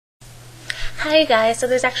Hi guys, so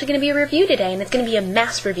there's actually going to be a review today, and it's going to be a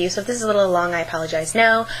mass review, so if this is a little long, I apologize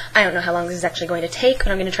now. I don't know how long this is actually going to take, but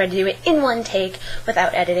I'm going to try to do it in one take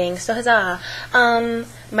without editing, so huzzah.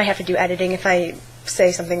 Might have to do editing if I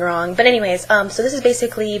say something wrong, but anyways, so this is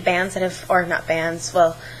basically bands that have, or not bands,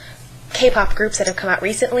 well, K-pop groups that have come out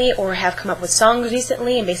recently or have come up with songs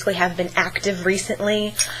recently and basically have been active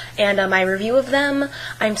recently. And my review of them,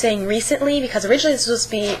 I'm saying recently because originally this was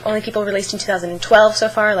supposed to be only people released in 2012 so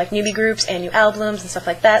far, like newbie groups and new albums and stuff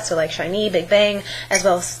like that, so like SHINee, Big Bang, as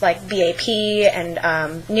well as like B.A.P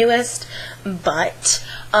and newest. But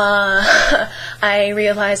I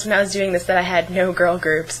realized when I was doing this that I had no girl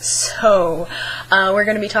groups, so we're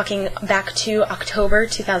going to be talking back to October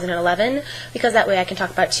 2011 because that way I can talk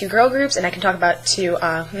about two girl groups and I can talk about two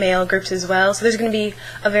male groups as well. So there's going to be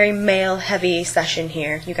a very male-heavy session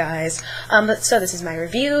here, you guys. So this is my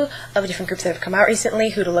review of different groups that have come out recently,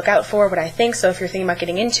 who to look out for, what I think. So if you're thinking about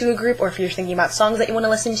getting into a group or if you're thinking about songs that you want to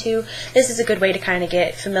listen to, this is a good way to kind of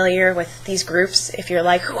get familiar with these groups if you're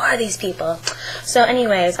like, who are these people? So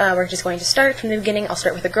anyways, we're just going to start from the beginning. I'll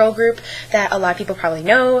start with a girl group that a lot of people probably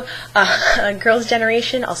know, Girls'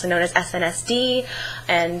 Generation, also known as SNSD,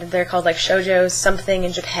 and they're called like shoujo something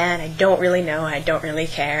in Japan. I don't really know, I don't really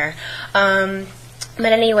care.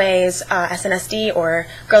 But anyways, SNSD, or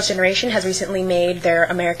Girls' Generation, has recently made their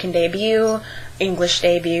American debut, English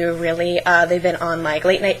debut, really. They've been on like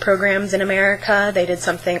late night programs in America. They did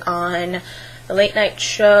something on the late night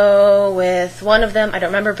show with one of them, I don't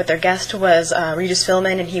remember, but their guest was Regis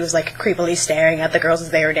Philbin, and he was like creepily staring at the girls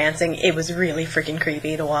as they were dancing. It was really freaking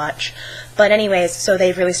creepy to watch. But anyways, so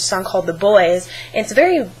they've released a song called The Boys, and it's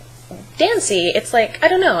very dancey. It's like, I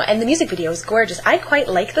don't know, and the music video is gorgeous. I quite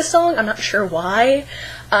like the song, I'm not sure why.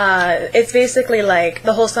 It's basically like,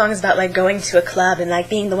 the whole song is about like going to a club and like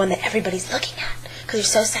being the one that everybody's looking at because you're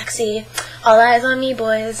so sexy. All eyes on me,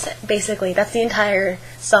 boys. Basically, that's the entire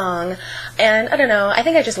song. And I don't know, I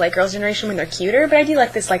think I just like Girls' Generation when they're cuter, but I do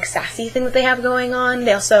like this like sassy thing that they have going on.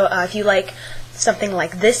 They also, if you like something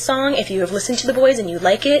like this song, if you have listened to The Boys and you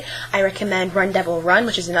like it, I recommend Run Devil Run,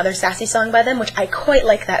 which is another sassy song by them, which I quite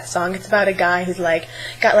like that song. It's about a guy who's like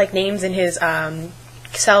got like names in his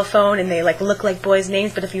cell phone and they like look like boys'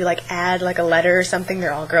 names, but if you like add like a letter or something,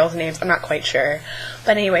 they're all girls' names. I'm not quite sure.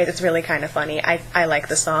 But anyways, it's really kind of funny. I like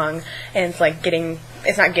the song, and it's like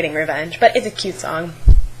it's not getting revenge, but it's a cute song.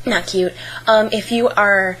 Not cute. If you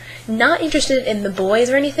are not interested in the boys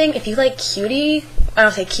or anything, if you like cutie, I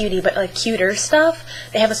don't say cutie, but like cuter stuff,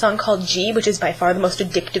 they have a song called G, which is by far the most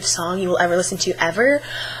addictive song you will ever listen to ever.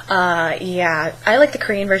 Yeah, I like the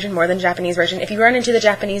Korean version more than the Japanese version. If you run into the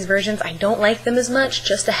Japanese versions, I don't like them as much,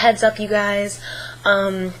 just a heads up, you guys.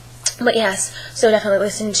 But yes, so definitely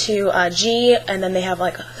listen to G, and then they have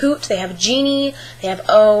like Hoot, they have Genie, they have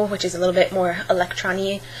O, which is a little bit more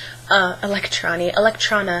electrona-y.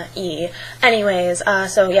 Anyways,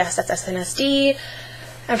 so yes, that's SNSD.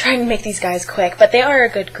 I'm trying to make these guys quick, but they are a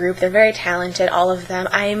good group. They're very talented, all of them.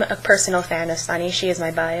 I'm a personal fan of Sunny. She is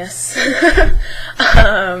my bias.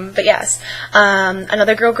 But yes,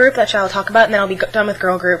 another girl group that I'll talk about, and then I'll be done with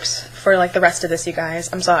girl groups for like the rest of this, you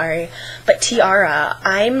guys. I'm sorry. But T-ara.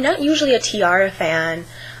 I'm not usually a T-ara fan.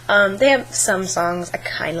 They have some songs I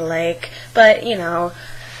kind of like, but, you know,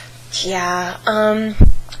 yeah.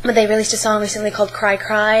 But they released a song recently called Cry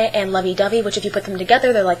Cry and Lovey Dovey, which if you put them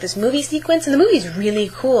together, they're like this movie sequence, and the movie's really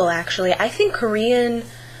cool, actually. I think Korean,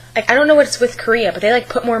 like, I don't know what it's with Korea, but they like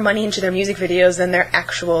put more money into their music videos than their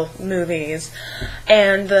actual movies.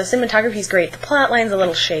 And the cinematography's great. The plotline's a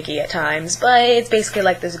little shaky at times, but it's basically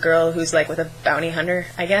like this girl who's like with a bounty hunter,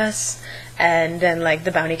 I guess. And then like the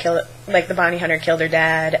bounty hunter killed her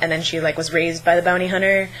dad, and then she like was raised by the bounty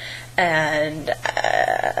hunter, and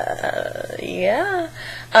yeah,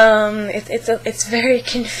 it's very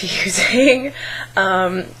confusing,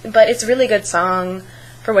 but it's a really good song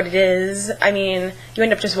for what it is. I mean, you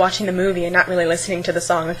end up just watching the movie and not really listening to the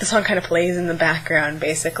song. Like, the song kind of plays in the background,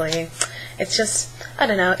 basically. It's just, I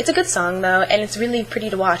don't know. It's a good song, though, and it's really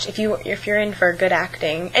pretty to watch if you're in for good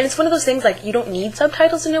acting. And it's one of those things, like, you don't need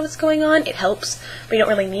subtitles to know what's going on. It helps, but you don't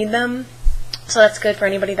really need them. So that's good for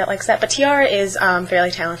anybody that likes that. But T-ara is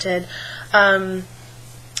fairly talented. I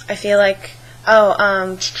feel like,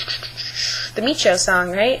 the Meat Show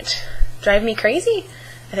song, right? Drive Me Crazy?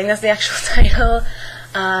 I think that's the actual title.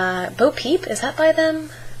 B.A.P, is that by them?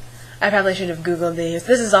 I probably should have googled these.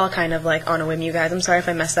 This is all kind of like on a whim, you guys. I'm sorry if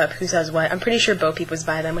I messed up who says what. I'm pretty sure B.A.P was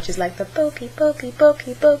by them, which is like the B.A.P, B.A.P,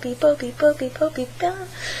 B.A.P, B.A.P, B.A.P, B.A.P, B.A.P,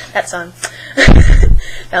 that song.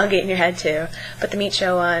 That'll get in your head too. But the Meat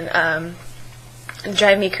Show one,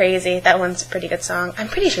 Drive Me Crazy, that one's a pretty good song. I'm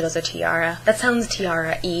pretty sure those are T-ara. That sounds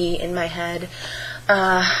T-ara-y in my head.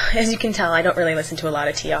 As you can tell, I don't really listen to a lot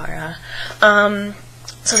of T-ara.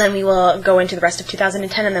 So then we will go into the rest of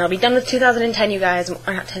 2010, and then I'll be done with 2010, you guys.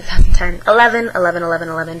 Or not 2010, 11,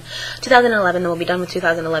 2011, then we'll be done with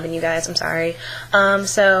 2011, you guys. I'm sorry.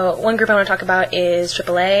 So one group I want to talk about is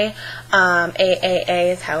AAA.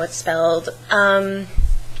 AAA is how it's spelled. I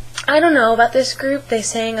don't know about this group. They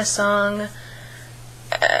sang a song,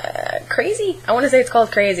 Crazy? I want to say it's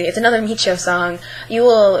called Crazy. It's another Micho song. You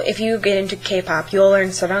will, if you get into K-pop, you'll learn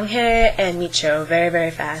Saranghae and Micho very,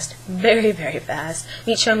 very fast. Very, very fast.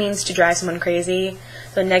 Micho means to drive someone crazy.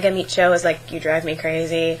 So Nega Micho is like, you drive me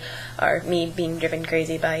crazy, or me being driven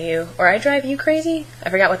crazy by you. Or I drive you crazy? I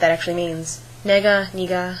forgot what that actually means. Nega,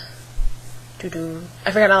 Niga, Dudu.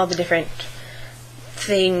 I forgot all the different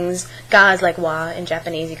things. Ga is like wa in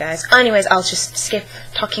Japanese, you guys. Anyways, I'll just skip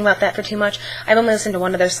talking about that for too much. I've only listened to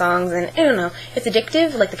one of their songs, and I don't know, it's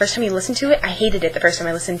addictive. Like, the first time you listen to it, I hated it the first time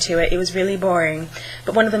I listened to it. It was really boring.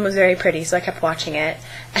 But one of them was very pretty, so I kept watching it.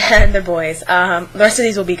 And they're boys. The rest of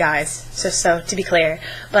these will be guys, so to be clear.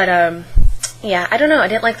 But, yeah, I don't know. I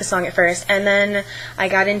didn't like the song at first, and then I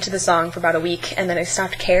got into the song for about a week, and then I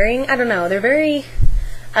stopped caring. I don't know. They're very...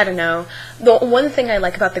 I don't know. The one thing I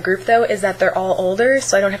like about the group, though, is that they're all older,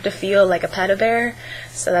 so I don't have to feel like a panda bear,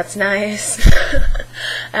 so that's nice.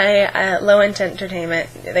 Low-end entertainment.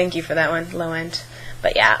 Thank you for that one, low-end.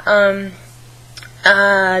 But yeah,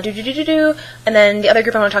 and then the other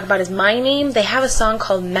group I want to talk about is MYNAME. They have a song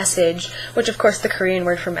called Message, which of course the Korean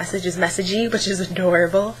word for message is messagey, which is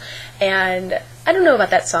adorable. And I don't know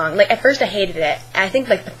about that song. Like, at first I hated it. I think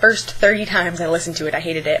like the first 30 times I listened to it, I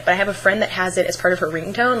hated it. But I have a friend that has it as part of her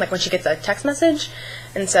ringtone, like when she gets a text message.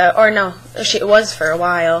 And so, or no, it was for a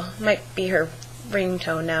while. Might be her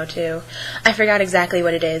ringtone now too. I forgot exactly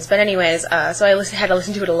what it is, but anyways, so I had to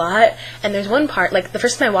listen to it a lot, and there's one part, like the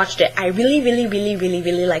first time I watched it, I really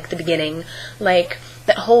liked the beginning, like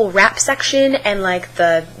that whole rap section, and like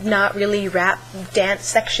the not really rap dance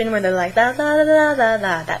section where they're like da da da da da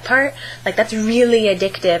da, that part, like that's really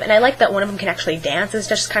addictive, and I like that one of them can actually dance. It's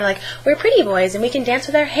just kind of like, we're pretty boys and we can dance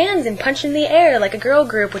with our hands and punch in the air like a girl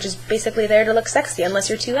group, which is basically there to look sexy unless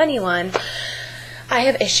you're 2NE1. I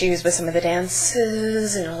have issues with some of the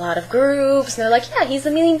dances in a lot of groups, and they're like, yeah, he's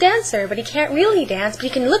the mean dancer, but he can't really dance, but he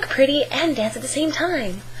can look pretty and dance at the same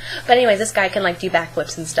time. But anyways, this guy can, like, do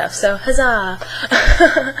backflips and stuff, so huzzah!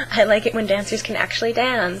 I like it when dancers can actually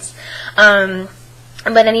dance. But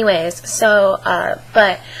anyways, so,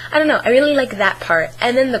 but, I don't know, I really like that part,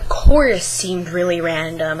 and then the chorus seemed really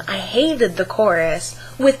random. I hated the chorus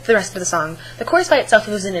with the rest of the song. The chorus by itself, if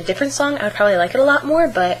it was in a different song, I would probably like it a lot more,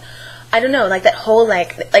 but I don't know, like that whole,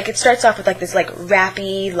 like it starts off with, like, this, like,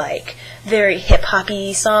 rappy, like, very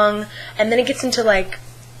hip-hoppy song, and then it gets into, like,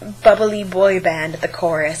 bubbly boy band at the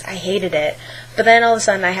chorus. I hated it. But then all of a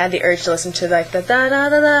sudden I had the urge to listen to, like, the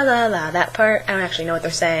da-da-da-da-da-da, that part. I don't actually know what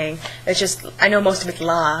they're saying. It's just, I know most of it's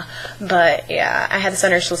la, but, yeah, I had this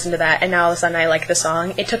urge to listen to that, and now all of a sudden I like the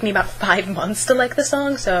song. It took me about 5 months to like the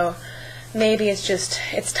song, so maybe it's just,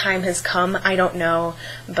 its time has come. I don't know,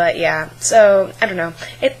 but yeah. So I don't know.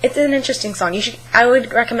 It's an interesting song. I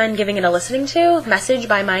would recommend giving it a listening to. Message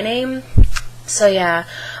by MYNAME. So yeah.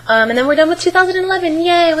 And then we're done with 2011.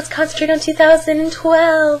 Yay! Let's concentrate on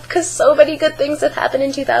 2012, because so many good things have happened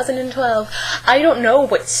in 2012. I don't know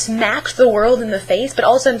what smacked the world in the face, but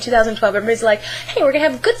also in 2012, everybody's like, hey, we're gonna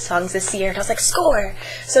have good songs this year. And I was like, score!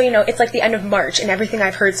 So, you know, it's like the end of March, and everything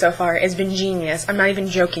I've heard so far has been genius. I'm not even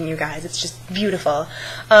joking, you guys. It's just beautiful.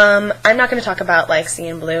 I'm not gonna talk about, like,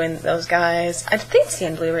 CNBLUE and those guys. I think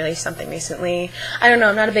CNBLUE released something recently. I don't know,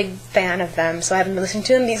 I'm not a big fan of them, so I haven't been listening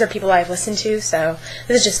to them. These are people I've listened to, so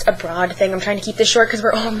this is just a broad thing. I'm trying to keep this short because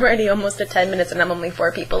we're already almost at 10 minutes and I'm only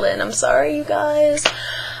 4 people in. I'm sorry, you guys.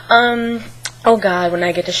 Oh god, when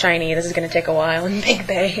I get to SHINee, this is going to take a while, and Big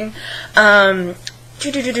Bang. So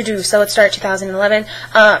let's start 2011.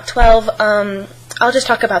 12, I'll just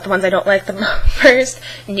talk about the ones I don't like the first.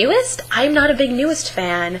 Newest? I'm not a big Newest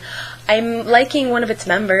fan. I'm liking one of its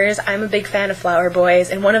members. I'm a big fan of Flower Boys,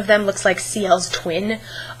 and one of them looks like CL's twin.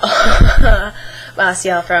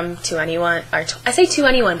 CL from 2NE1. I say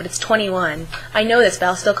 2NE1, but it's 21. I know this, but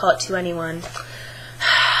I'll still call it 2NE1.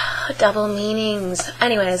 Double meanings.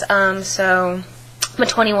 Anyways, so I'm a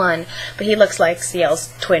 21, but he looks like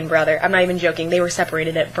CL's twin brother. I'm not even joking. They were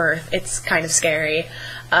separated at birth. It's kind of scary.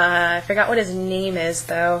 I forgot what his name is,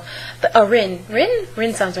 though. But, oh, Rin.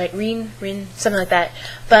 Rin sounds right. Rin, something like that.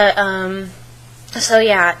 But, So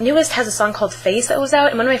yeah, Newest has a song called Face that was out,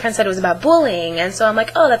 and one of my friends said it was about bullying, and so I'm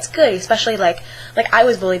like, oh, that's good, especially like I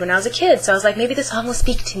was bullied when I was a kid, so I was like, maybe this song will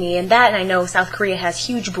speak to me, and I know South Korea has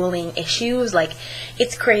huge bullying issues, like,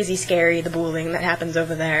 it's crazy scary, the bullying that happens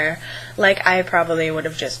over there. Like, I probably would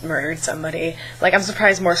have just murdered somebody. Like, I'm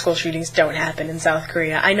surprised more school shootings don't happen in South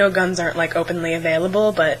Korea. I know guns aren't, like, openly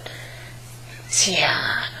available, but,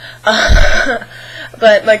 yeah.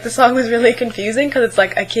 But, like, the song was really confusing because it's,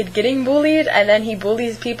 like, a kid getting bullied and then he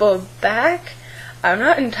bullies people back. I'm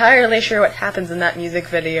not entirely sure what happens in that music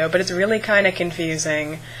video, but it's really kind of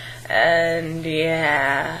confusing. And,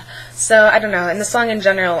 yeah. So, I don't know. And the song in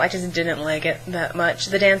general, I just didn't like it that much.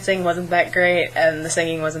 The dancing wasn't that great, and the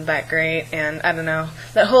singing wasn't that great, and I don't know.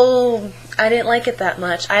 I didn't like it that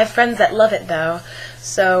much. I have friends that love it, though.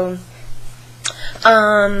 So,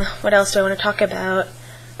 what else do I want to talk about?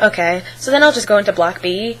 Okay, so then I'll just go into Block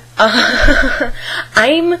B.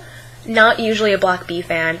 I'm not usually a Block B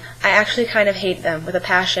fan. I actually kind of hate them with a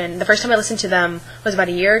passion. The first time I listened to them was about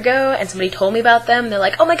a year ago, and somebody told me about them. They're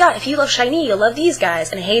like, oh my god, if you love SHINee, you'll love these guys.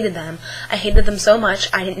 And I hated them. I hated them so much,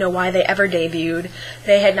 I didn't know why they ever debuted.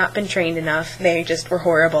 They had not been trained enough. They just were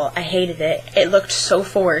horrible. I hated it. It looked so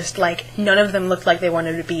forced. Like, none of them looked like they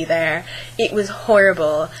wanted to be there. It was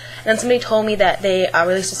horrible. And then somebody told me that they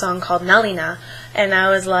released a song called Nalina. And I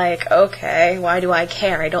was like, okay, why do I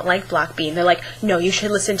care? I don't like Block B. And they're like, no, you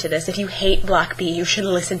should listen to this. If you hate Block B, you should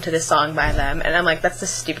listen to this song by them. And I'm like, that's the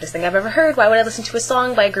stupidest thing I've ever heard. Why would I listen to a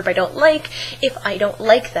song by a group I don't like if I don't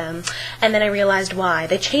like them? And then I realized why.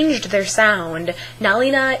 They changed their sound.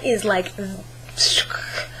 Nalina is like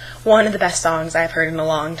one of the best songs I've heard in a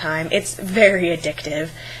long time. It's very addictive.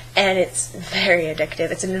 And it's very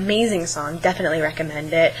addictive. It's an amazing song. Definitely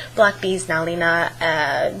recommend it. Block B's Nalina,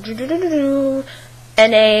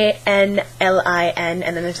 N-A-N-L-I-N,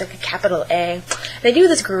 and then there's like a capital A. They do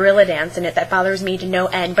this gorilla dance in it that bothers me to no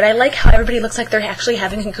end, but I like how everybody looks like they're actually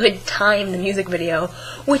having a good time in the music video,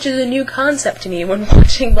 which is a new concept to me when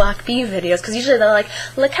watching Block B videos, because usually they're like,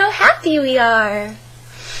 look how happy we are.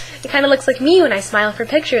 It kind of looks like me when I smile for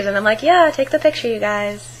pictures, and I'm like, yeah, take the picture, you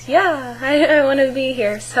guys. Yeah, I want to be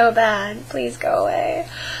here so bad. Please go away.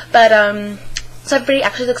 But, so everybody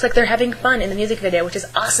actually looks like they're having fun in the music video, which is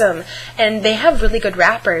awesome. And they have really good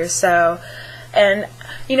rappers, so, and,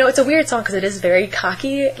 you know, it's a weird song because it is very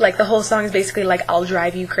cocky. Like, the whole song is basically like, I'll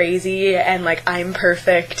drive you crazy, and like, I'm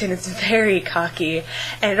perfect, and it's very cocky.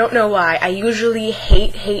 And I don't know why. I usually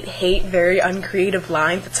hate very uncreative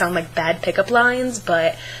lines that sound like bad pickup lines,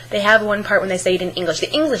 but they have one part when they say it in English.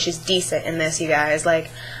 The English is decent in this, you guys. Like,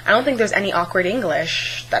 I don't think there's any awkward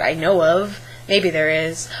English that I know of. Maybe there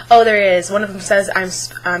is. Oh, there is. One of them says,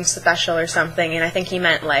 I'm special or something, and I think he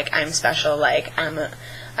meant, like, I'm special, like,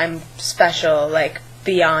 I'm special, like,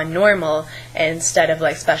 beyond normal, instead of,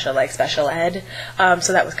 like, special ed.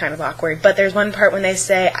 So that was kind of awkward. But there's one part when they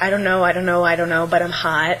say, I don't know, but I'm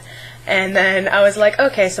hot. And then I was like,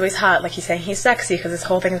 okay, so he's hot, like he's saying he's sexy, because this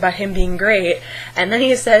whole thing is about him being great. And then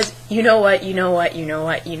he says, you know what I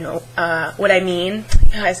mean?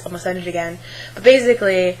 Guys, almost said it again. But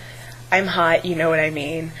basically, I'm hot, you know what I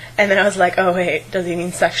mean. And then I was like, oh wait, does he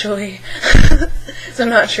mean sexually? So I'm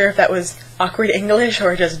not sure if that was awkward English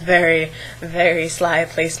or just very, very sly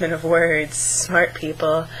placement of words. Smart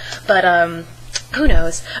people. But, who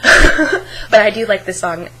knows? But I do like this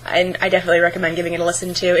song, and I definitely recommend giving it a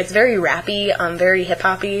listen to. It's very rappy, very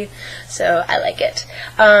hip-hoppy, so I like it.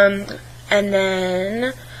 And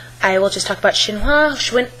then I will just talk about Shinhwa.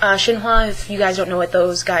 Shinhwa, if you guys don't know what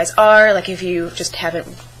those guys are, like if you just haven't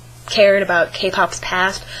cared about K-pop's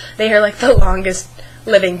past, they are like the longest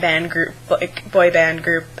living band group, like boy band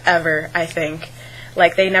group ever, I think.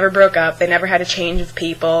 Like, they never broke up, they never had a change of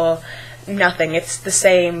people, nothing. It's the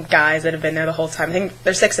same guys that have been there the whole time. I think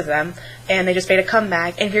there's 6 of them, and they just made a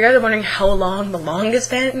comeback. And if you guys are wondering how long the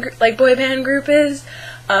longest boy band group is,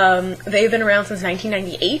 they've been around since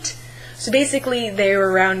 1998. So basically, they were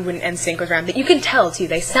around when NSYNC was around. But you can tell, too,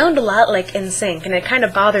 they sound a lot like NSYNC, and it kind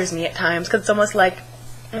of bothers me at times, because it's almost like,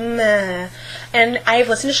 meh. And I've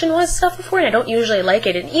listened to Shinhwa's stuff before, and I don't usually like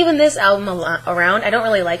it. And even this album around, I don't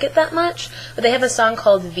really like it that much. But they have a song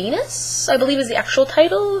called Venus, I believe is the actual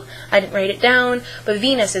title. I didn't write it down. But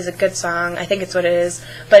Venus is a good song. I think it's what it is.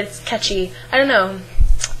 But it's catchy. I don't know.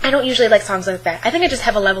 I don't usually like songs like that. I think I just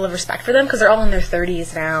have a level of respect for them because they're all in their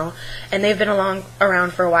 30s now, and they've been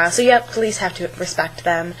around for a while. So you at least have to respect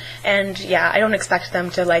them. And yeah, I don't expect them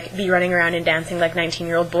to like be running around and dancing like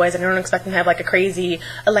 19-year-old boys. And I don't expect them to have like a crazy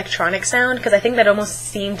electronic sound because I think that almost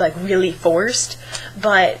seemed like really forced.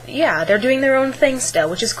 But yeah, they're doing their own thing still,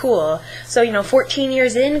 which is cool. So 14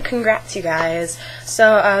 years in, congrats you guys.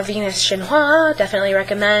 So Venus Shinhwa, definitely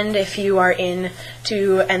recommend if you are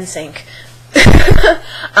into NSYNC.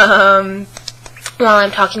 While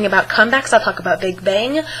I'm talking about comebacks, I'll talk about Big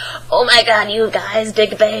Bang. Oh my god, you guys,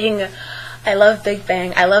 Big Bang. I love Big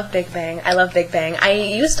Bang. I love Big Bang. I love Big Bang. I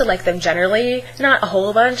used to like them generally, not a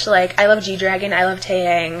whole bunch. Like, I love G-Dragon, I love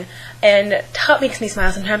Taeyang, and Top makes me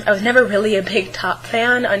smile sometimes. I was never really a big Top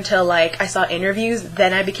fan until, like, I saw interviews,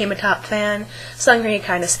 then I became a Top fan. Seungri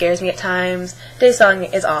kind of scares me at times.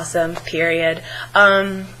 Daesung is awesome, period.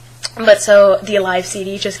 But so the Alive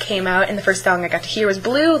CD just came out, and the first song I got to hear was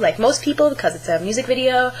Blue, like most people, because it's a music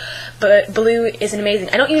video. But Blue is amazing.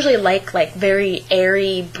 I don't usually like very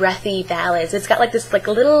airy, breathy ballads. It's got like this like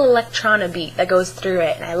little electrona beat that goes through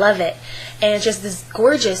it, and I love it. And it's just this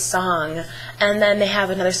gorgeous song. And then they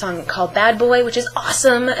have another song called Bad Boy, which is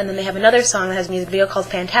awesome. And then they have another song that has a music video called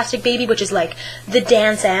Fantastic Baby, which is like the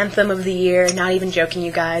dance anthem of the year. Not even joking,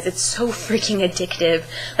 you guys. It's so freaking addictive.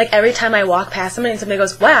 Like, every time I walk past somebody and somebody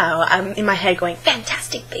goes, wow, I'm in my head going,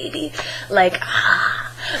 Fantastic Baby. Like,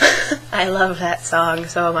 I love that song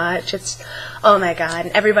so much. It's, oh my god.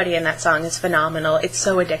 And everybody in that song is phenomenal. It's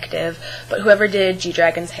so addictive. But whoever did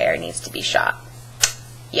G-Dragon's hair needs to be shot.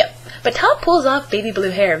 Yep. But Top pulls off baby blue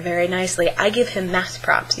hair very nicely. I give him mass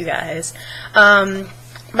props, you guys.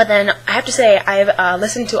 But then, I have to say, I've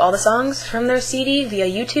listened to all the songs from their CD via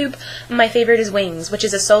YouTube. My favorite is Wings, which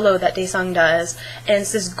is a solo that Daesung does. And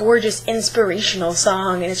it's this gorgeous, inspirational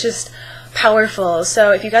song, and it's just powerful.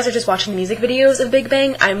 So if you guys are just watching music videos of Big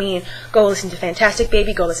Bang, I mean, go listen to Fantastic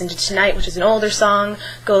Baby, go listen to Tonight, which is an older song,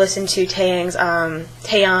 go listen to Taeyang's,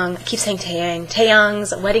 I keep saying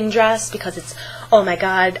Taeyang's Wedding Dress, because it's, oh my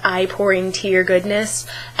god, eye-pouring tear goodness,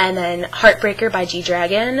 and then Heartbreaker by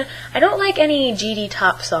G-Dragon. I don't like any GD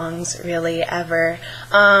Top songs, really, ever.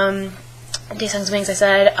 Daesung's Wings, I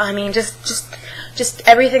said, I mean, just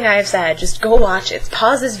everything I've said, just go watch it.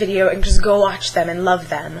 Pause this video and just go watch them and love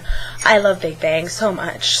them. I love Big Bang so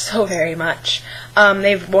much, so very much.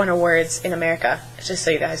 They've won awards in America, just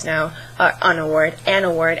so you guys know. An award,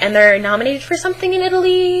 and they're nominated for something in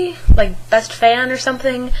Italy, like Best Fan or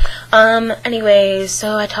something. Anyways,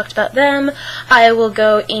 so I talked about them. I will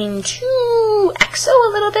go into EXO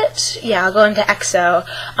a little bit. Yeah, I'll go into EXO.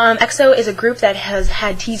 EXO is a group that has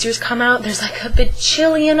had teasers come out. There's like a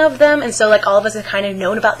bajillion of them, and so like all of us have kind of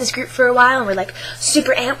known about this group for a while, and we're like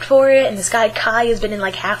super amped for it. And this guy Kai has been in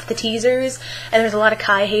like half the teasers, and there's a lot of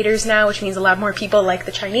Kai haters now, which means a lot more people like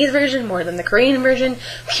the Chinese version more than the Korean version,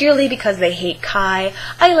 purely because they hate Kai.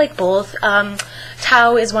 I like both.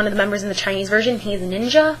 Tao is one of the members in the Chinese version. He's a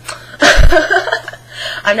ninja.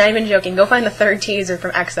 I'm not even joking. Go find the third teaser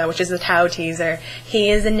from EXO, which is the Tao teaser. He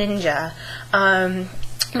is a ninja.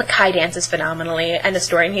 Kai dances phenomenally, end of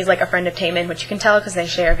story, and he's like a friend of Taemin, which you can tell because they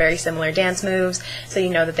share very similar dance moves, so you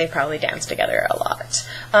know that they probably dance together a lot.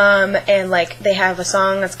 And like they have a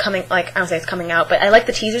song that's coming, like I don't say it's coming out, but I like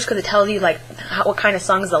the teasers because it tells you like what kind of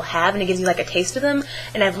songs they'll have, and it gives you like a taste of them.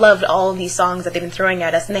 And I've loved all of these songs that they've been throwing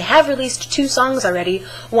at us, and they have released 2 songs already.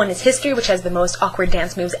 One is History, which has the most awkward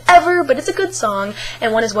dance moves ever, but it's a good song,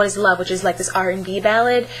 and one is What Is Love, which is like this R&B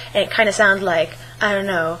ballad, and it kind of sounds like, I don't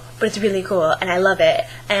know, but it's really cool, and I love it,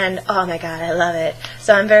 and oh my god, I love it.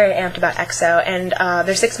 So I'm very amped about EXO, and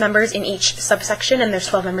there's 6 members in each subsection, and there's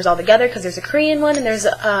 12 members altogether, because there's a Korean one, and there's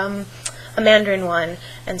a Mandarin one,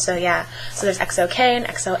 and so yeah, so there's EXO-K and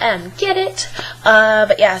EXO-M, get it?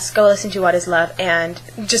 But yes, go listen to What Is Love, and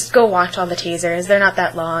just go watch all the teasers, they're not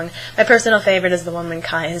that long. My personal favorite is the one when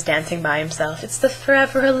Kai is dancing by himself. It's the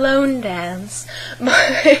Forever Alone dance.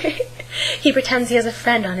 He pretends he has a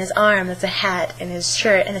friend on his arm that's a hat in his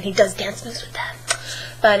shirt, and then he does dance moves with them.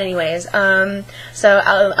 But anyways, so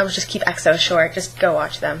I'll just keep EXO short, just go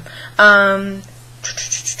watch them.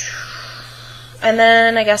 And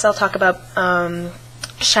then I guess I'll talk about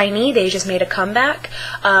SHINee. They just made a comeback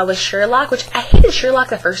with Sherlock, which I hated Sherlock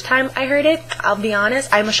the first time I heard it. I'll be honest,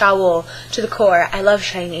 I'm a Shawool to the core. I love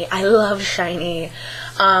SHINee. I love SHINee.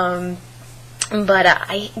 But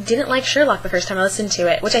I didn't like Sherlock the first time I listened to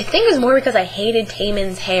it, which I think was more because I hated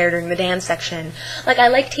Taemin's hair during the dance section. Like, I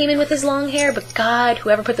like Taemin with his long hair, but God,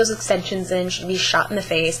 whoever put those extensions in should be shot in the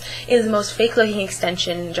face. It is the most fake-looking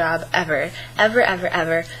extension job ever. Ever, ever,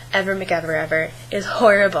 ever, ever, McEver, ever. It is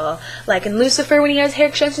horrible. Like, in Lucifer, when he has hair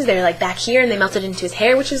extensions, they're, like, back here, and they melted into his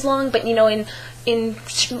hair, which is long, but, you know, in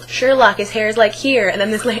Sherlock, his hair is, like, here, and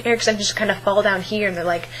then this hair extensions just kind of fall down here, and they're,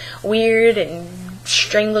 like, weird and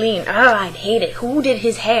strangling. Oh, I'd hate it. Who did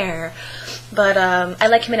his hair? But I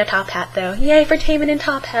like him in a top hat, though. Yay for Taemin in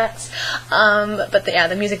top hats. But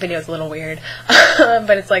the music video is a little weird.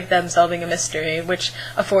 But it's like them solving a mystery, which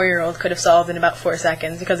a 4-year-old could have solved in about 4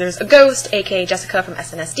 seconds, because there's a ghost, aka Jessica from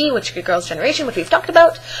SNSD, which is Girls' Generation, which we've talked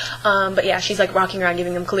about. But yeah, she's like walking around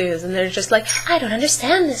giving them clues, and they're just like, I don't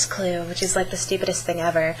understand this clue, which is like the stupidest thing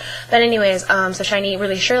ever. But anyways, so SHINee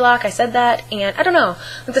released Sherlock, I said that, and I don't know,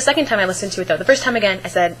 like the second time I listened to it though, the first time again, I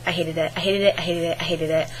said, I hated it, I hated it, I hated it, I hated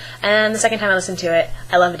it, and the second time I listened to it,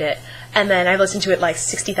 I loved it. And then I've listened to it like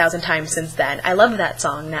 60,000 times since then. I love that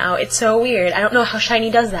song now. It's so weird. I don't know how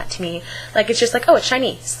SHINee does that to me. Like, it's just like, oh, it's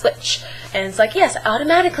SHINee, switch. And it's like, yes, I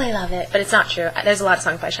automatically love it. But it's not true. There's a lot of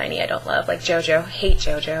songs by SHINee I don't love, like JoJo. Hate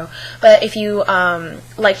JoJo. But if you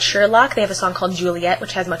like Sherlock, they have a song called Juliet,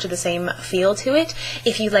 which has much of the same feel to it.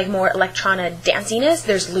 If you like more electronic danciness,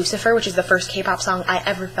 there's Lucifer, which is the first K-pop song I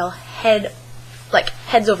ever fell heads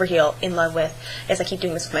over heel in love with. Yes, I keep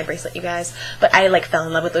doing this with my bracelet, you guys. But I like fell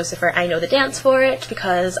in love with Lucifer. I know the dance for it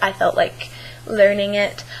because I felt like learning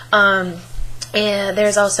it. And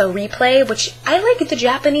there's also Replay, which I like the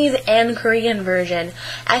Japanese and Korean version.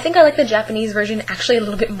 I think I like the Japanese version actually a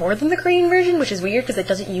little bit more than the Korean version, which is weird because it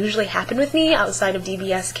doesn't usually happen with me outside of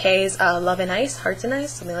DBSK's Love and Ice, Hearts and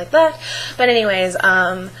Ice, something like that. But anyways,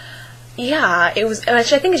 yeah, it was,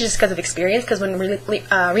 which I think is just because of experience, because when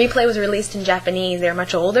Replay was released in Japanese, they were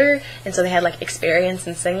much older, and so they had, like, experience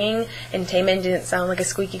in singing, and Taemin didn't sound like a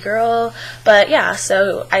squeaky girl, but yeah,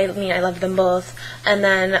 so, I mean, I loved them both, and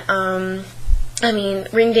then,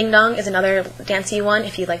 Ring Ding Dong is another dancey one,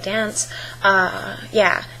 if you like dance.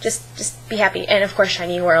 Yeah, just be happy. And of course,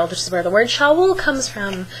 SHINee World, which is where the word Shawul comes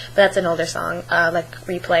from, but that's an older song, like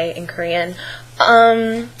Replay in Korean.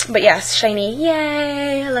 But yes, SHINee,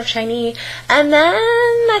 yay, I love SHINee. And then,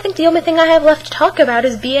 I think the only thing I have left to talk about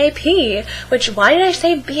is B.A.P, which, why did I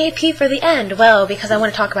save B.A.P for the end? Well, because I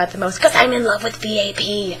want to talk about it the most, because I'm in love with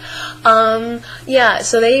B.A.P. Yeah,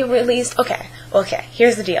 so they released, okay,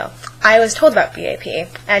 here's the deal. I was told about B.A.P.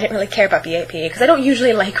 I didn't really care about B.A.P. because I don't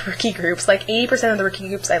usually like rookie groups. Like, 80% of the rookie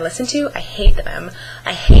groups I listen to, I hate them.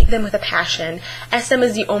 I hate them with a passion. SM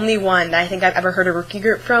is the only one that I think I've ever heard a rookie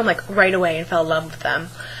group from, like, right away and fell in love with them.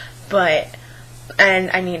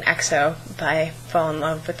 And I mean EXO, but I fall in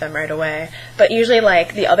love with them right away. But usually,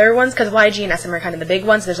 like, the other ones, because YG and SM are kind of the big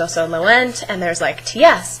ones, there's also Loent, and there's, like,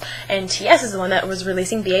 TS. And TS is the one that was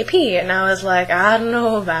releasing B.A.P. And I was like, I don't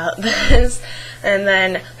know about this. And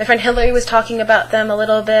then my friend Hillary was talking about them a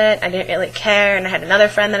little bit. I didn't really care. And I had another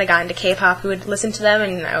friend that I got into K-pop who would listen to them,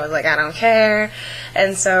 and I was like, I don't care.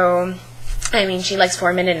 And so, I mean, she likes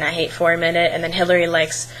 4 Minute, and I hate 4 Minute. And then Hillary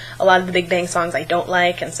likes a lot of the Big Bang songs I don't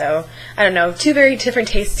like. And so, I don't know, 2 very different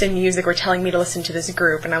tastes in music were telling me to listen to this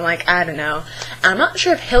group. And I'm like, I don't know. I'm not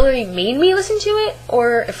sure if Hillary made me listen to it,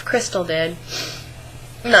 or if Crystal did.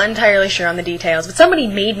 I'm not entirely sure on the details. But somebody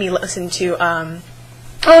made me listen to, oh,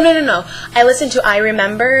 no. I listened to I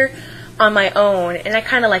Remember on my own, and I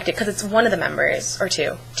kind of liked it because it's one of the members, or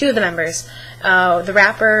two of the members. The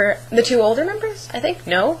rapper, the 2 older members, I think?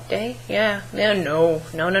 No?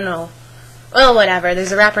 No. Well, whatever.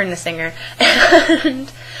 There's a rapper and a singer.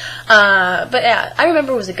 And, but yeah, I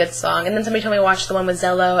Remember was a good song. And then somebody told me to watch the one with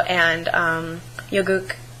Zello and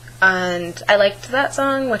Yoguk. And I liked that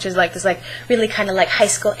song, which is like this, like, really kind of like high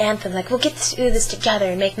school anthem, like, we'll get to do this together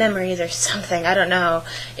and make memories or something. I don't know.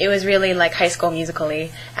 It was really like High School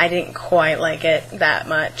Musical-y. I didn't quite like it that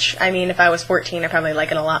much. I mean, if I was 14, I'd probably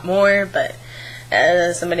like it a lot more, but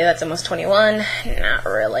as somebody that's almost 21, not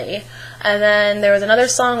really. And then there was another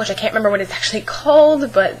song, which I can't remember what it's actually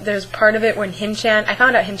called, but there's part of it when Himchan, I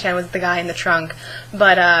found out Himchan was the guy in the trunk,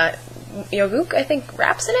 but Yoguk, I think,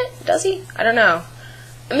 raps in it? Does he? I don't know.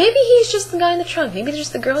 Maybe he's just the guy in the trunk. Maybe it's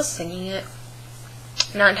just the girls singing it.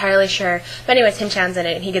 Not entirely sure. But anyways, Himchan's in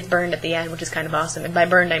it, and he gets burned at the end, which is kind of awesome. And by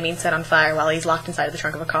burned, I mean set on fire while he's locked inside of the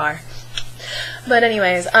trunk of a car. But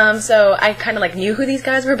anyways, so I kind of, like, knew who these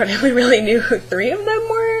guys were, but I only really knew who 3 of them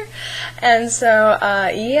were. And so,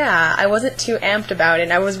 yeah, I wasn't too amped about it,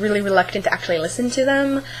 and I was really reluctant to actually listen to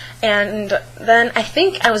them. And then I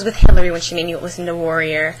think I was with Hillary when she made me listen to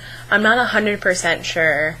Warrior. I'm not 100%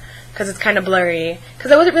 sure. because it's kind of blurry,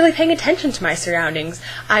 because I wasn't really paying attention to my surroundings.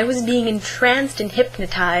 I was being entranced and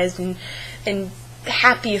hypnotized and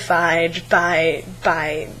happyified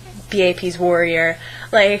by B.A.P's Warrior.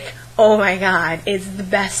 Like, oh my god, it's the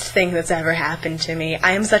best thing that's ever happened to me.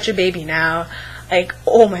 I am such a baby now. Like,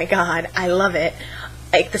 oh my god, I love it.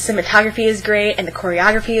 Like, the cinematography is great, and the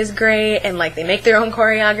choreography is great, and, like, they make their own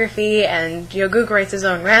choreography, and Jungkook writes his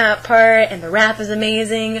own rap part, and the rap is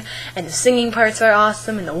amazing, and the singing parts are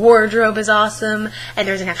awesome, and the wardrobe is awesome, and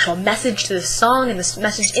there's an actual message to the song, and the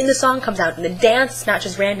message in the song comes out in the dance. It's not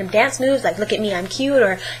just random dance moves, like, look at me, I'm cute,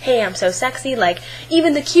 or hey, I'm so sexy. Like,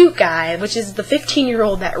 even the cute guy, which is the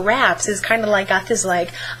 15-year-old that raps, is kind of, like, got this, like,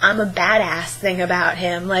 I'm a badass thing about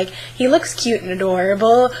him. Like, he looks cute and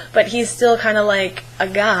adorable, but he's still kind of, like, a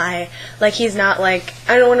guy. Like, he's not like,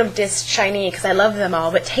 I don't want to diss SHINee because I love them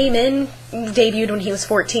all, but Taemin debuted when he was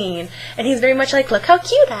 14, and he's very much like, look how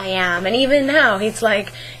cute I am, and even now he's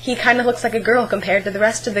like, he kind of looks like a girl compared to the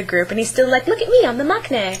rest of the group, and he's still like, look at me, I'm the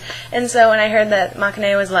maknae. And so when I heard that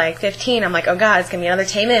maknae was like 15, I'm like, oh god, it's gonna be another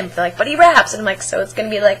Taemin. They're like, but he raps, and I'm like, so it's gonna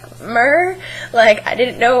be like Mer? Like, I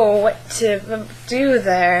didn't know what to do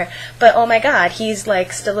there, but oh my god, he's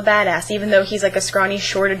like still a badass, even though he's like a scrawny,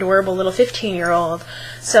 short, adorable little 15-year-old.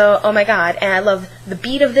 So, oh my god, and I love the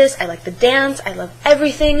beat of this, I like the dance, I love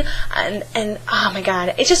everything, and oh my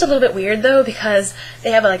god, it's just a little bit weird though, because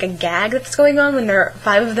they have like a gag that's going on when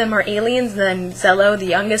 5 of them are aliens, and then Zello, the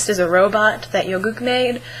youngest, is a robot that Jungkook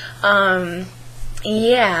made.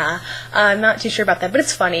 Yeah, I'm not too sure about that, but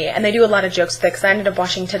it's funny, and they do a lot of jokes with it, because I ended up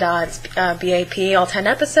watching Tada's B.A.P. all 10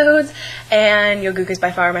 episodes, and Jungkook is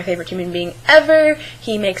by far my favorite human being ever.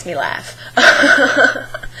 He makes me laugh.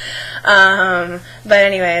 But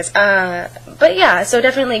anyways, but yeah, so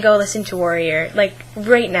definitely go listen to Warrior, like,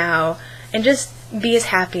 right now, and just be as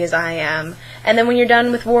happy as I am. And then when you're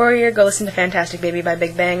done with Warrior, go listen to Fantastic Baby by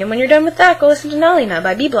Big Bang, and when you're done with that, go listen to Nalina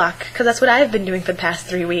by B Block, because that's what I've been doing for the past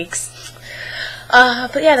 3 weeks.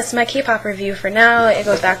 But yeah, that's my K-pop review for now. It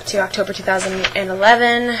goes back to October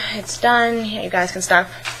 2011. It's done. You guys can stop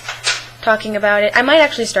talking about it. I might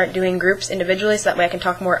actually start doing groups individually, so that way I can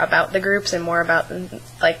talk more about the groups and more about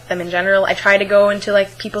like them in general. I tried to go into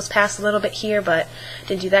like people's past a little bit here, but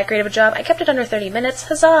didn't do that great of a job. I kept it under 30 minutes.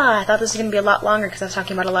 Huzzah! I thought this was going to be a lot longer because I was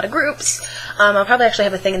talking about a lot of groups. I'll probably actually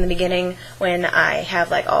have a thing in the beginning when I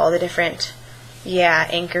have like all the different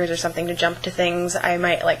anchors or something to jump to things. I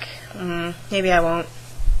might like maybe I won't.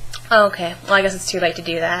 Oh, okay, well I guess it's too late to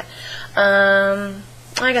do that.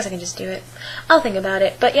 I guess I can just do it. I'll think about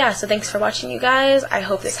it. But yeah, so thanks for watching, you guys. I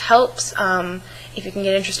hope this helps. If you can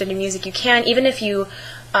get interested in music, you can. Even if you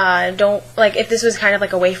don't, like, if this was kind of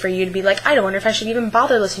like a way for you to be like, I don't wonder if I should even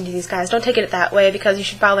bother listening to these guys. Don't take it that way, because you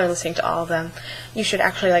should bother listening to all of them. You should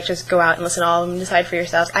actually, like, just go out and listen to all of them and decide for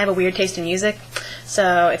yourselves. I have a weird taste in music,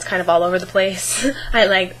 so it's kind of all over the place. I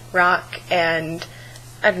like rock and,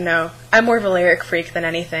 I don't know, I'm more of a lyric freak than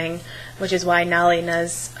anything, which is why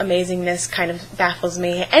Nalina's amazingness kind of baffles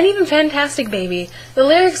me. And even Fantastic Baby. The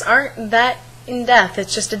lyrics aren't that in-depth.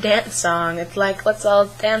 It's just a dance song. It's like, let's all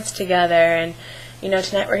dance together, and, you know,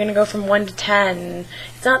 tonight we're going to go from 1 to 10.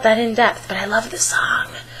 It's not that in-depth, but I love the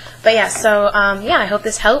song. But yeah, so, yeah, I hope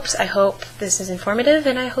this helps. I hope this is informative,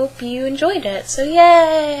 and I hope you enjoyed it. So,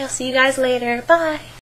 yay! I'll see you guys later. Bye!